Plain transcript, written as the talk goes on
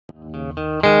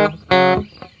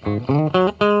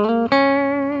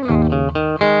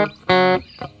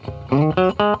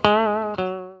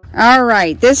All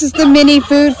right, this is the mini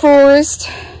food forest.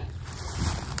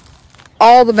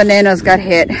 All the bananas got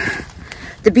hit.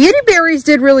 The beauty berries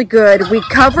did really good. We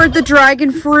covered the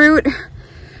dragon fruit.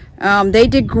 They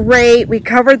did great. We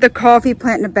covered the coffee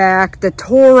plant in the back. The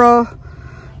Torah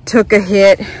took a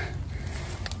hit.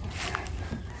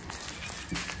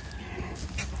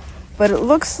 But it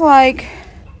looks like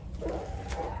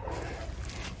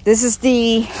this is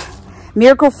the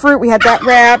miracle fruit. We had that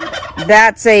wrapped.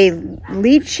 That's a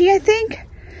lychee, I think.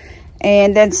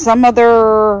 And then some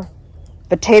other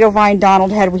potato vine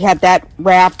Donald had. We had that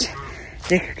wrapped.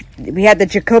 We had the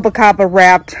Jacobacaba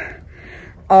wrapped.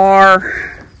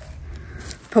 Our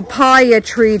papaya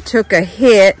tree took a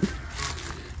hit.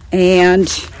 And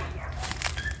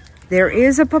there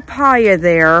is a papaya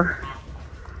there.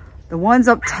 The ones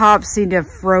up top seem to have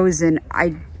frozen.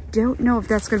 I don't know if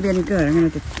that's going to be any good. I'm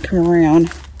going to have to come around.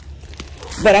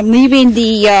 But I'm leaving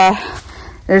the,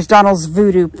 there's Donald's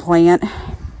voodoo plant.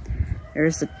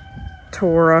 There's the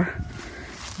Torah.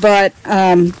 But,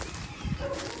 let's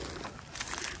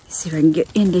see if I can get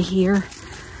into here.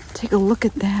 Take a look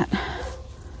at that.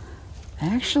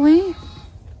 Actually,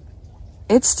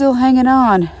 it's still hanging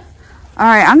on. All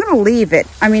right, I'm going to leave it.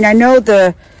 I mean, I know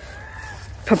the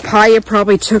papaya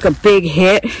probably took a big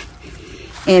hit.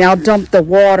 And I'll dump the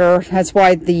water. That's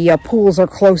why the pools are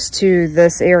close to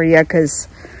this area, because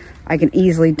I can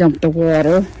easily dump the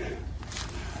water.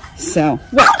 So,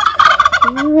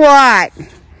 what?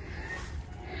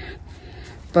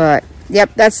 But,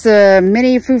 yep, that's the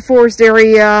mini food forest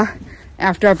area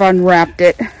after I've unwrapped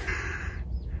it.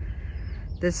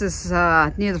 This is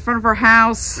near the front of our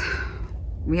house.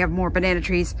 We have more banana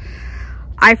trees.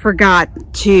 I forgot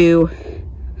to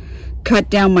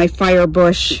cut down my fire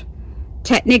bush.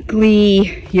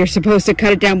 Technically, you're supposed to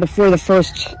cut it down before the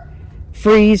first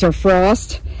freeze or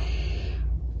frost.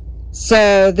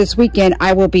 So this weekend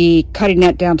I will be cutting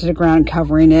that down to the ground,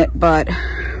 covering it, but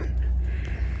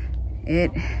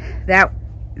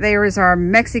there is our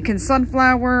Mexican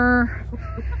sunflower.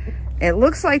 It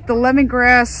looks like the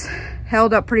lemongrass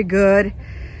held up pretty good.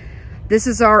 This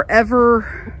is our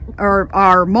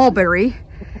our mulberry.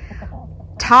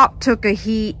 Top took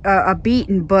a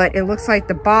beating, but it looks like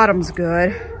the bottom's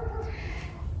good.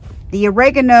 The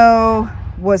oregano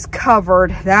was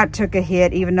covered. That took a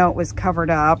hit, even though it was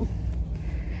covered up.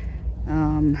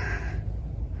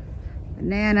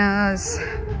 Bananas.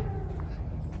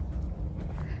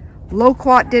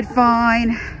 Loquat did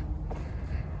fine.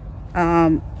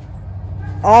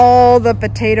 All the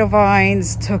potato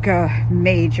vines took a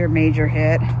major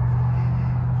hit.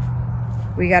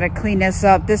 We got to clean this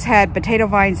up. This had potato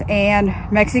vines and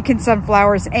Mexican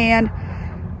sunflowers and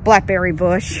blackberry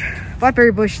bush.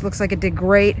 Blackberry bush looks like it did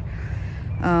great.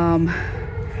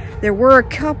 There were a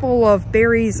couple of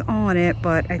berries on it,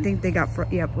 but I think they got,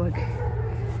 yep, look.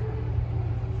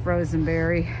 Frozen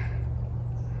berry.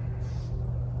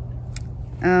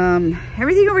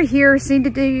 Everything over here seemed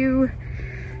to do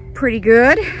pretty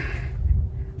good.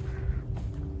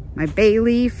 My bay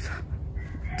leaf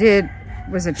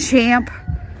was a champ.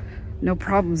 No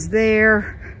problems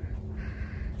there.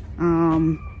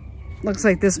 Looks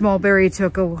like this mulberry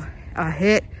took a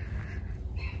hit.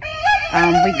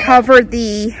 We covered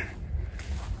the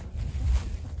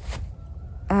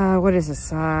what is this?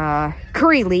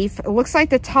 Curry leaf. It looks like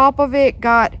the top of it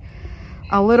got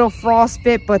a little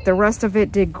frostbit, but the rest of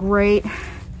it did great.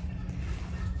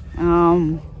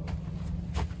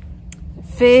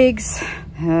 Figs.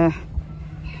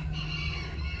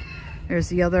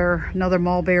 There's another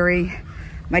mulberry.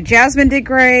 My jasmine did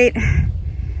great.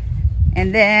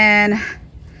 And then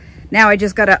now I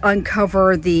just got to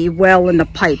uncover the well in the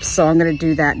pipes, so I'm going to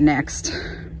do that next.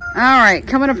 All right,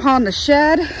 coming upon the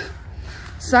shed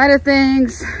side of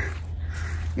things.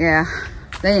 Yeah,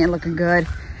 they ain't looking good.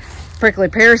 Prickly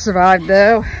pear survived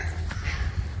though.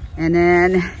 And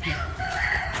then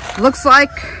looks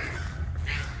like,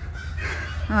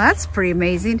 oh, that's pretty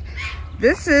amazing.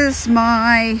 This is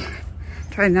my,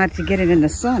 try not to get it in the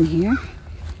sun here.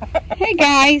 Hey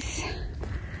guys.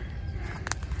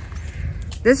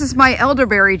 This is my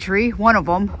elderberry tree, one of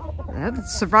them. That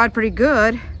survived pretty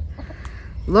good.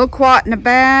 Loquat in the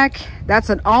back. That's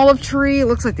an olive tree.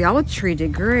 Looks like the olive tree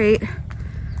did great.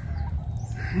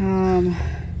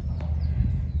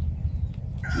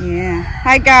 Yeah.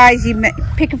 Hi guys, you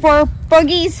picking for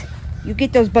buggies? You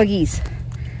get those buggies.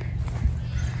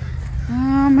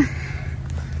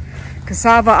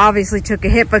 Cassava obviously took a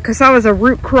hit, but cassava is a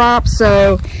root crop,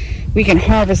 so we can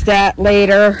harvest that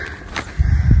later.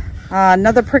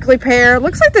 Another prickly pear.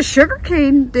 Looks like the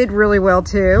sugarcane did really well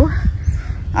too.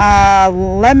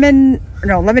 Lemon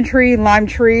tree, lime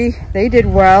tree, they did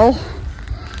well.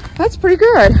 That's pretty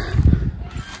good.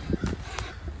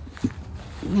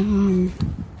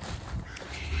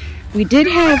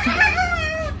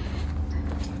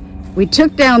 We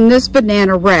took down this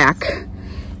banana rack.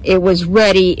 It was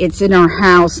ready. It's in our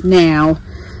house now.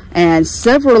 And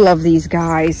several of these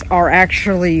guys are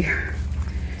actually,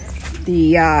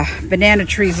 the banana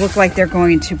trees look like they're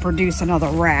going to produce another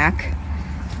rack.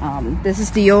 This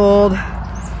is the old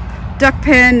duck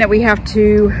pen that we have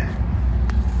to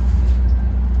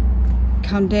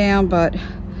come down, but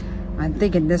I'm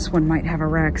thinking this one might have a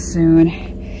rack soon.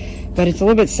 But it's a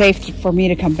little bit safe for me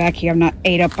to come back here. I'm not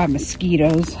ate up by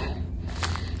mosquitoes.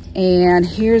 And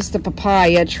here's the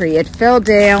papaya tree. It fell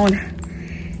down,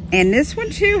 and this one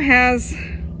too has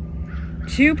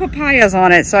 2 papayas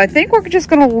on it. So I think we're just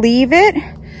gonna leave it,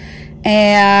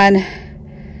 and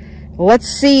let's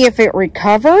see if it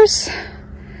recovers.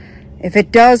 If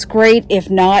it does, great. If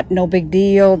not, no big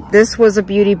deal. This was a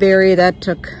beauty berry that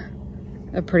took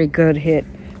a pretty good hit.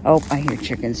 Oh, I hear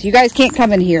chickens. You guys can't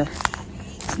come in here.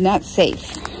 It's not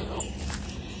safe.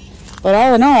 But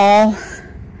all in all,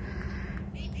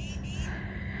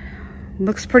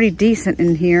 looks pretty decent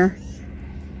in here.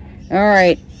 All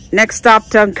right, next stop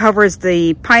to uncover is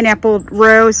the pineapple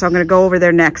row, so I'm gonna go over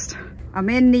there next. I'm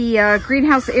in the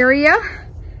greenhouse area.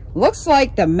 Looks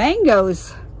like the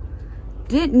mangoes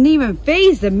didn't even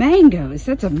phase the mangoes.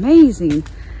 That's amazing.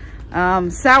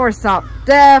 Soursop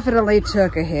definitely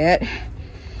took a hit.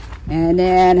 And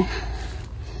then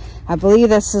I believe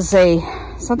this is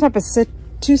some type of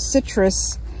 2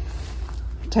 citrus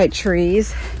type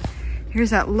trees. Here's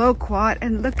that loquat,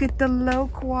 and look at the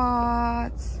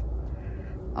loquats.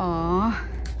 Aw,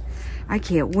 I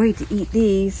can't wait to eat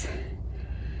these.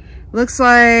 Looks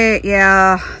like,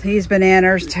 yeah, these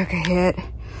bananas took a hit.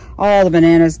 All the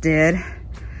bananas did.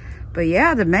 But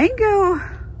yeah, the 2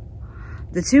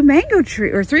 mango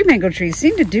tree, or 3 mango trees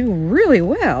seem to do really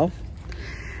well.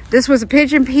 This was a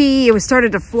pigeon pea. It was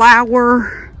started to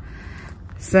flower.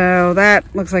 So that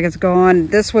looks like it's gone.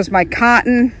 This was my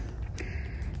cotton.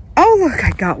 Oh, look,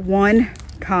 I got 1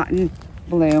 cotton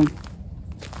bloom.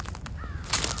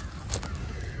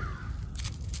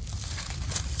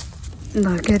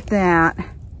 Look at that.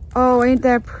 Oh, ain't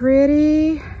that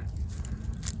pretty?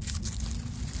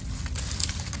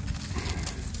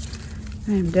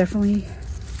 I'm definitely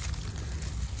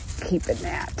keeping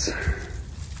that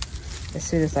as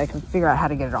soon as I can figure out how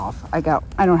to get it off. I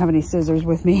don't have any scissors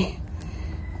with me.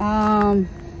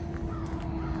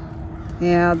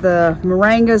 Yeah, the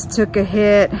moringas took a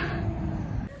hit.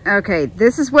 Okay,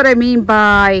 this is what I mean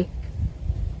by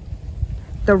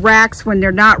the racks when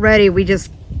they're not ready. We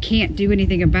just can't do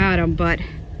anything about them, but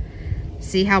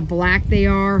see how black they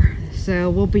are? So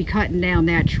we'll be cutting down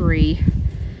that tree,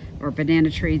 or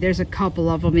banana tree. There's a couple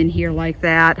of them in here like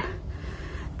that.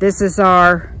 This is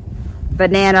our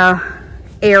banana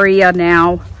area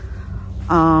now.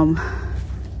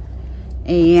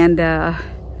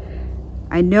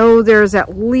 I know there's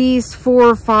at least 4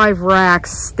 or 5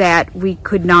 racks that we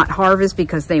could not harvest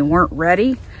because they weren't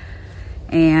ready.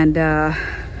 And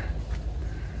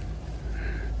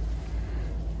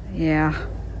yeah,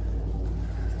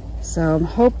 so I'm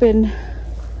hoping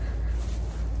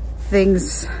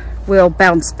things will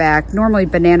bounce back. Normally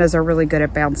bananas are really good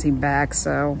at bouncing back,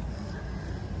 so.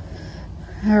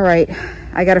 All right,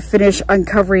 I gotta finish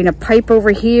uncovering a pipe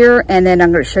over here, and then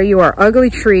I'm gonna show you our ugly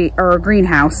tree, or our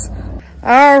greenhouse.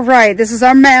 All right, this is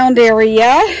our mound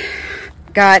area.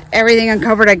 Got everything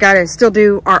uncovered. I gotta still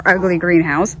do our ugly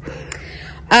greenhouse.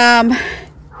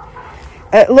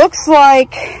 It looks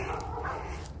like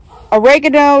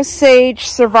oregano, sage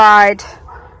survived,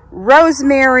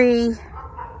 rosemary,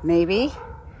 maybe.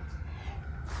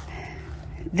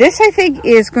 This I think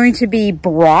is going to be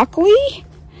broccoli.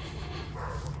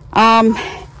 On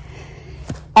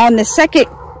the second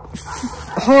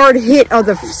hard hit of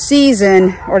the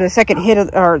season, or the second hit of,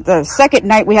 or the second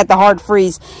night we had the hard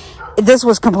freeze, this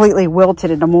was completely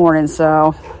wilted in the morning.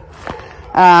 So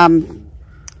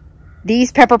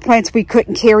these pepper plants we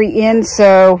couldn't carry in,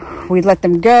 so we let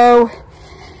them go.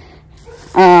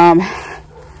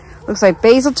 Looks like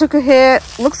basil took a hit.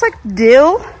 Looks like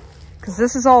dill, because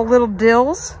this is all little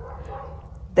dills.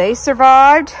 They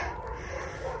survived.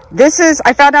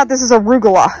 I found out this is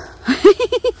arugula.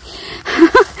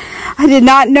 I did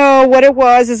not know what it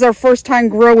was. This is our first time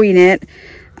growing it.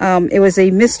 It was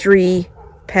a mystery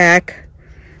pack.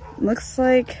 Looks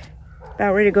like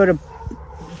about ready to go to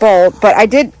bolt, but I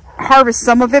did harvest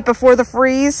some of it before the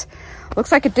freeze.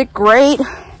 Looks like it did great.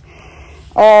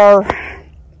 Our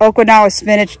Okinawa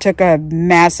spinach took a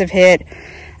massive hit.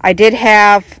 I did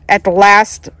have, at the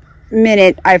last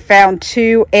minute, I found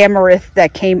 2 amaranth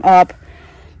that came up.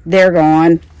 They're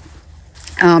gone.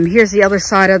 Here's the other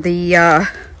side of the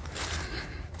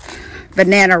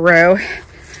banana row.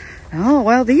 Oh,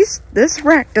 well, this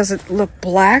rack doesn't look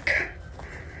black.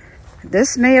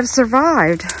 This may have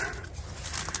survived.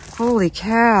 Holy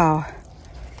cow.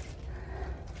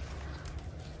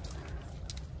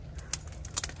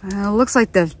 Well, it looks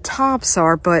like the tops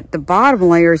are, but the bottom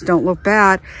layers don't look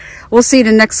bad. We'll see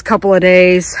the next couple of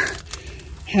days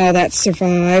how that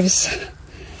survives.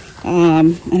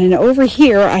 And then over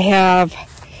here, I have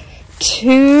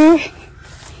 2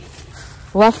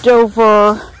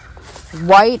 leftover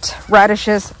white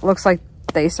radishes. Looks like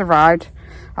they survived.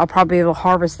 I'll probably be able to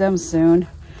harvest them soon.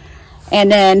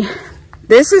 And then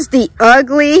this is the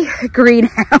ugly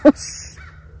greenhouse.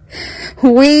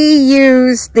 We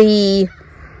use the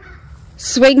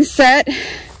swing set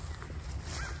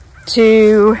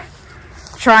to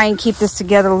try and keep this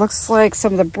together. Looks like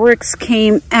some of the bricks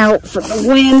came out from the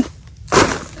wind,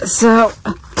 so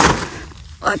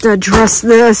I'll have to address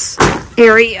this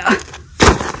area.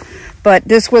 But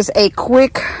this was a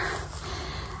quick,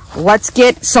 let's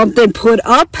get something put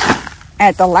up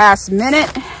at the last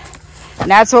minute, and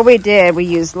that's what we did. We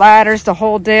used ladders to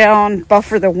hold down,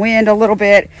 buffer the wind a little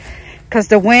bit, because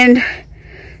the wind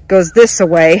goes this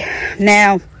way.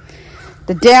 Now,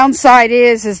 the downside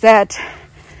is that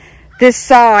this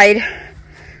side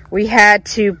we had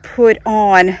to put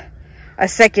on a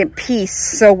second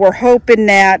piece, so we're hoping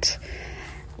that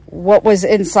what was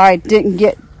inside didn't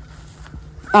get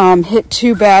hit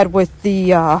too bad with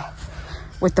the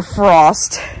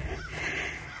frost.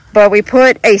 But we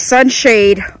put a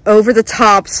sunshade over the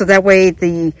top so that way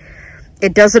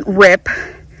it doesn't rip.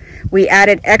 We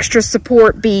added extra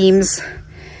support beams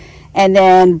and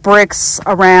then bricks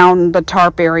around the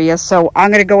tarp area. So I'm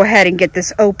going to go ahead and get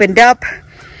this opened up,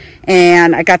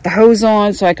 and I got the hose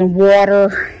on so I can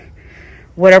water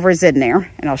whatever's in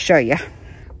there, and I'll show you.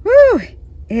 Woo!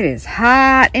 It is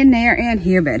hot in there and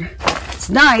humid. It's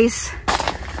nice.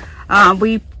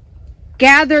 We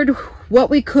gathered what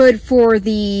we could for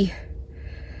the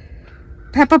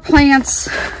pepper plants.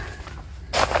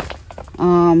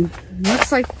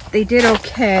 Looks like they did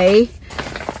okay.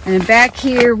 And then back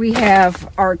here we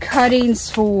have our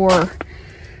cuttings for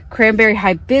cranberry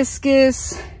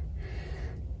hibiscus,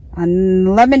 a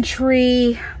lemon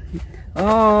tree.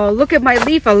 Oh, look at my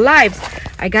leaf of life.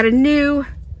 I got a new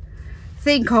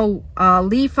thing called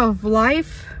leaf of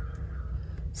life.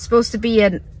 It's supposed to be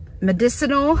a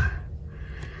medicinal.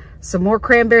 Some more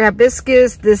cranberry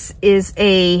hibiscus. This is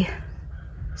a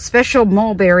special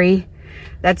mulberry.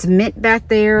 That's mint back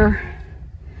there.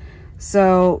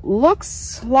 So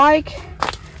looks like,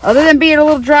 other than being a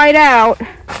little dried out,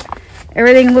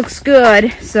 everything looks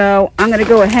good. So I'm gonna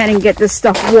go ahead and get this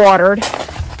stuff watered.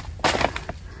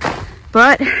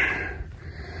 But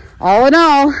all in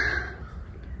all,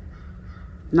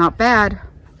 not bad.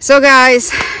 So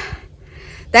guys,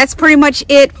 that's pretty much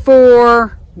it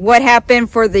for what happened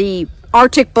for the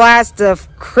Arctic blast of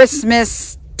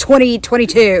Christmas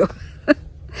 2022.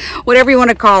 Whatever you want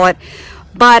to call it.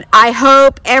 But I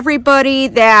hope everybody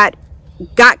that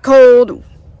got cold,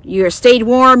 you stayed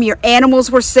warm, your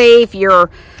animals were safe, your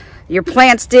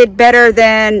plants did better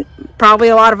than probably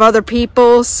a lot of other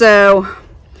people. So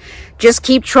just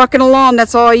keep trucking along.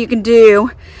 That's all you can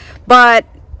do. But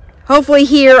hopefully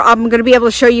here I'm going to be able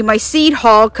to show you my seed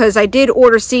haul, because I did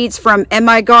order seeds from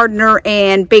M.I. Gardener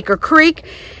and Baker Creek,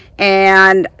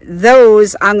 and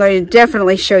those I'm going to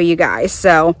definitely show you guys.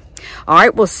 So all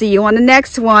right, we'll see you on the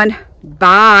next one.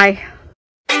 Bye.